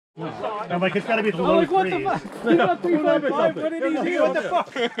No, I'm like, it's gotta be the low what threes. the fuck? You got 3.5, what did he do? What the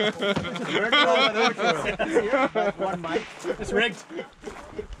fuck? One mic. It's rigged.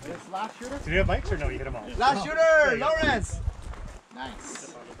 This last shooter? Do you have mics or no? You hit them all. Last shooter, Lawrence.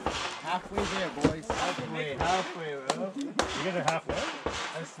 Nice. Halfway there, boys. Halfway, bro. You guys are halfway?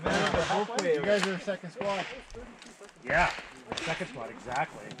 I smell the halfway. You guys are second squad. Yeah. Second squad,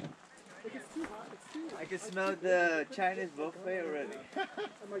 exactly. I can smell the Chinese buffet already.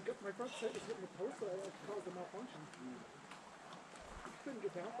 My front set is hitting the post, so I caused a malfunction. Couldn't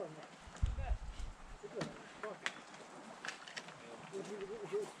get down from that.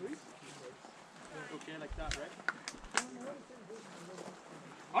 Okay, like that, right?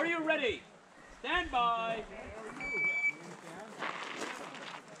 Are you ready? Stand by.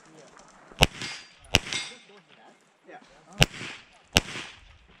 Yeah.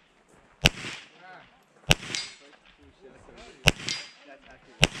 That's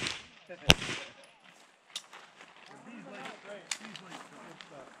accurate.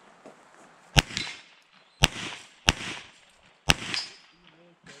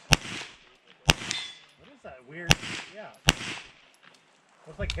 What is that weird? Yeah.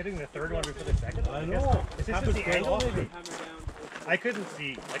 It's like hitting the third one before the second one. I know. Is this just the angle maybe? I couldn't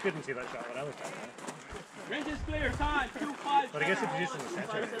see that shot when I was down there. Range is clear. Time 2-5. But I guess it's just in the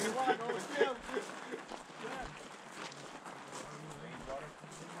center.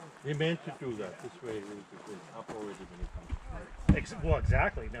 He meant to do that this way. It's up already when he comes. Well,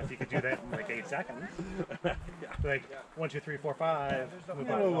 exactly. Now, if you could do that in like 8 seconds, like 1, 2, 3, 4, 5.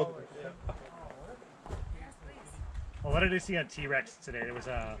 Move on. Well, what did I see on T-Rex today? There was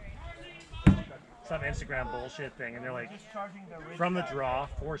some Instagram bullshit thing, and they're like, from the draw,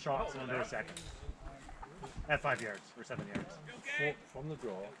 4 shots in under a second. At 5 yards or 7 yards. From the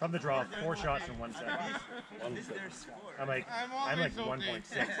draw. From the draw, 4 shots in 1 second. 1 second. I'm like 1.6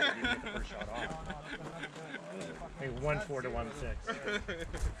 if you get the first shot off. Like 1.4 to 1.6.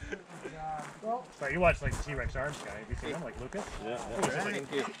 But you watch like the T-Rex arms guy. Have you seen him, like Lucas? Yeah. What was it, like